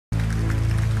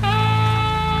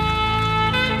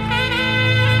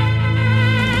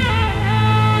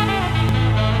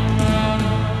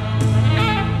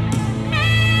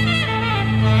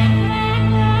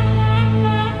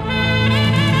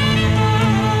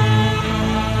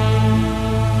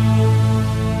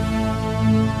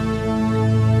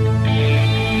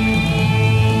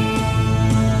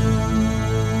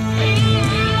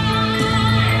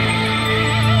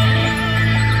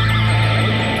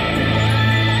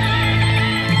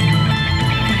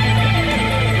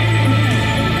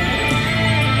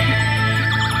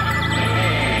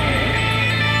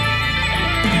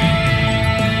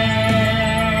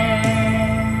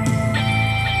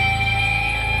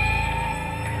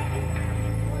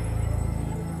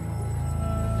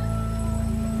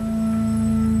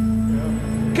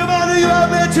out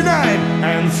there tonight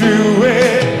and through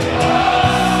it.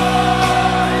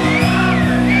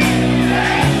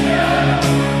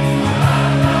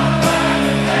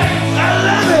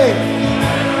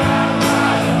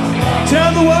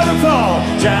 Down the waterfall,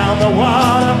 down the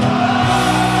waterfall.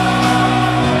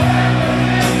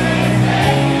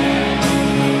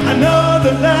 I know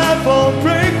that life won't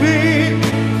break me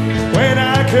when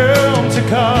I come to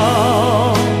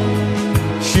call.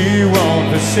 She won't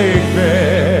forsake me.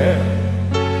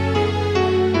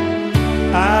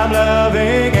 I'm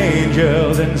loving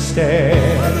angels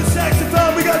instead. On the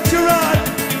saxophone we got Gerard.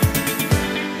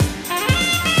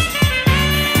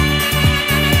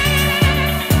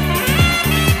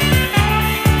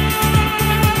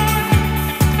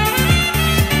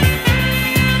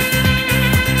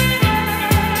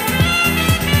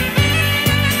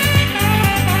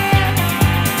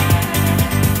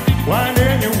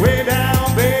 Winding your way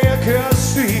down Baker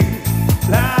Street,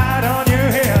 light on your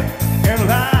head and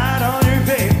light on your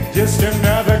face. Just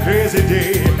another crazy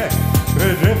day,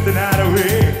 we're drifting out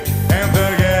away and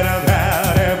forget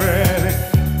about everything.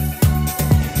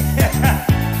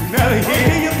 Now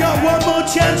here you've got one more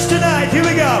chance tonight. Here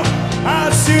we go.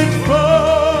 I'll sit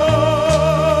fall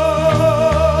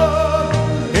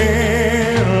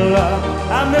in love.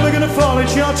 I'm never gonna fall.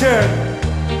 It's your turn.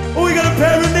 Oh, we got a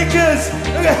pair of knickers.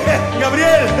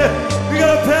 Gabriel, we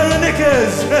got a pair of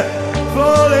knickers.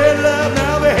 Fall in love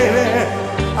now, baby.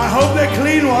 I hope they're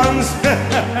clean ones.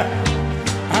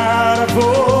 Out of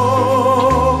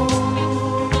fall.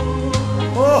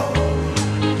 Oh,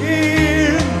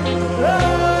 in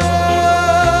love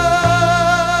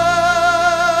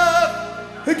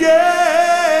again.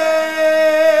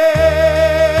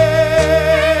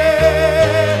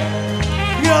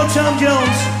 You know, Tom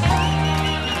Jones.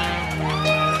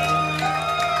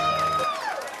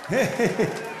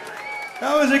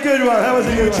 That was a good one. That was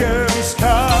a good one. Just come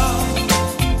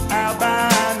out by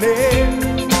name,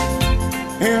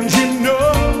 and you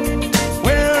know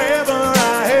wherever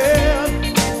I am,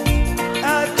 I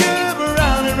go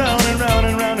round and round and round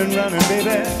and round and round, and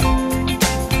baby,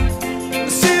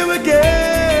 see you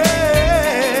again.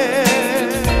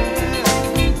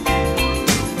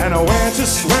 And I went to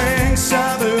swing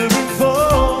southern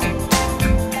fall.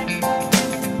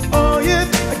 All you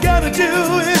gotta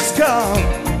do is come.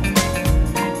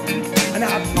 And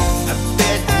I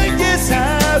guess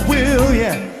I will,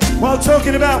 yeah. While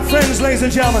talking about friends, ladies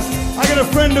and gentlemen, I got a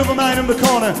friend over mine in the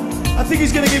corner. I think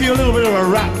he's gonna give you a little bit of a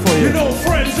rap for you. You know,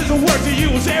 friends is a word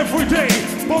you use every day,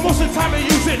 but most of the time you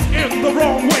use it in the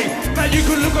wrong way. Now you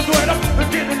can look into it up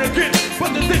again and again,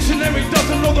 but the dictionary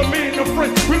doesn't know the meaning of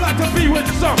friends. We like to be with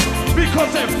some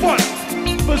because they're fun.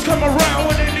 But come around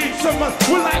when they need someone.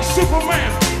 We're like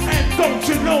Superman. And don't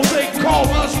you know they call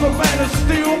us the Man of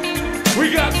Steel? We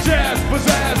got jazz,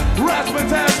 pizzazz,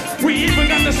 razzmatazz. We even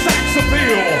got the sex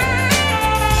appeal.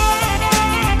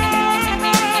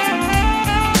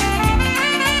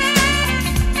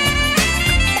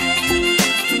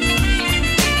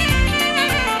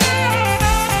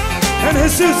 And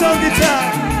Jesus on guitar.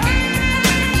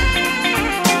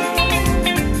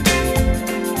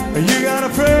 You got a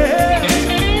friend.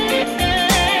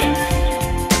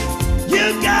 You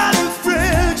got a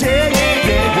friend, yeah, yeah,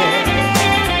 yeah, yeah.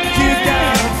 You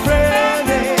got a friend,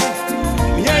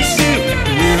 yeah. Yes, you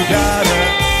got a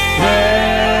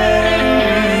friend.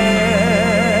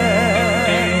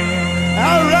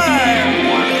 All right.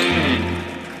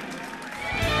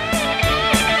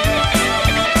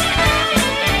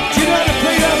 Do you know how to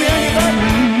play that behind your back?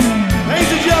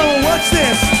 Ladies and gentlemen, watch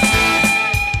this.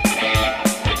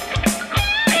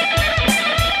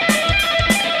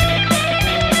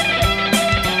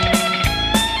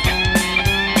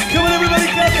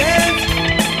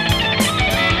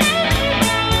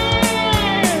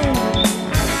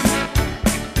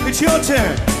 It's your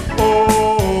turn.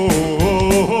 Oh,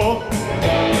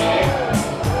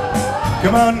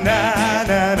 come on, na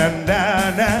na na na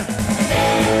na.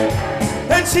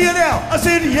 And see you now. I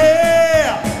said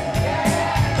yeah.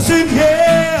 I said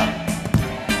yeah.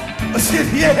 I said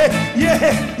yeah, yeah,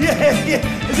 yeah, yeah.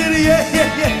 I said yeah,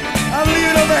 yeah, yeah. I'm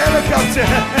leaving on the helicopter.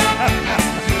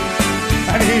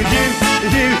 I need you.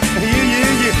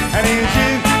 I need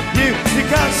you. You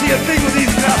can't see a thing with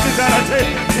these glasses on. I tell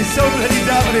you, it's so bloody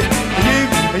dominant. You.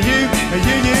 I need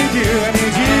you. I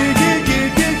need you.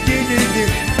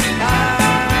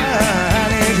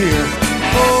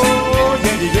 Oh,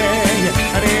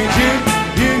 yeah. I need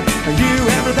you.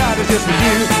 Everybody's just for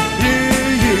you.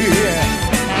 Yeah.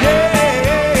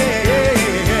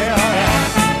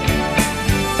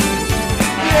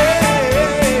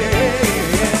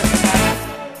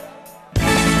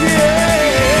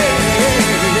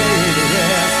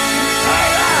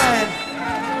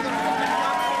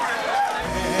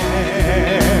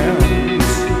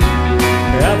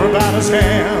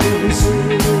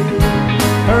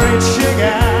 reaching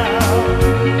out,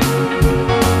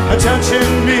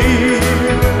 touching me,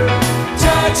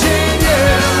 touching you.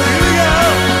 Here we go.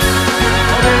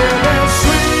 Oh, baby,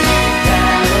 sweet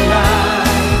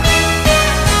Caroline.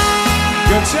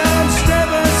 Good times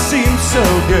never seem so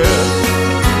good.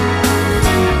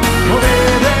 Oh,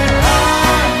 baby, I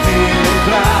feel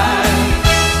inclined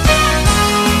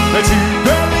that you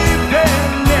believe they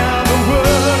never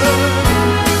would.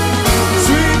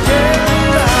 Sweet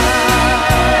Caroline,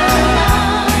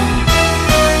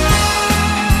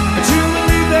 that you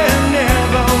believe they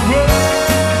never would.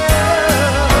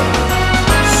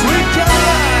 Sweet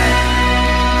Caroline,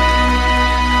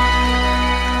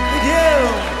 thank you.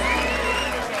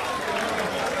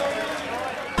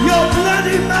 You're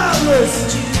bloody marvelous.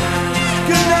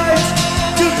 Good night,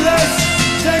 good bless.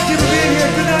 Thank you for being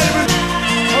here. Good night, everybody.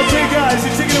 Okay, guys,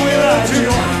 you're taking away live. 1,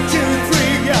 2,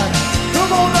 3, guys.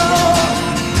 Come on now.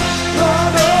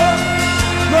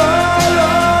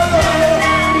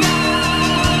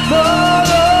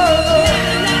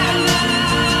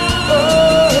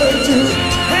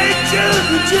 Hey,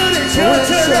 Judy, it's your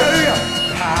turn. Here we go.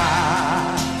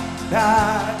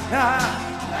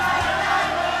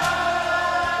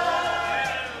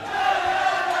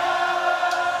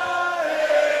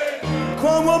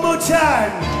 Come on, one more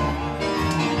time.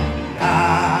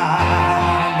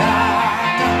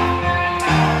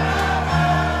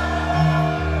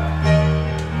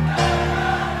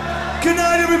 Good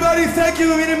night, everybody. Thank you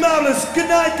for being marvelous. Good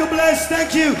night. God bless.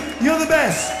 Thank you. You're the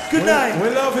best. Good night. We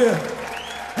love you.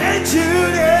 And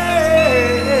Judy.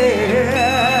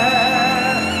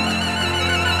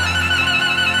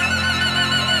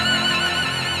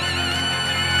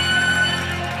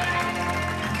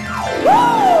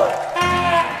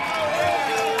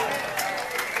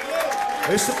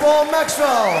 Mr. Paul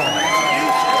Maxwell.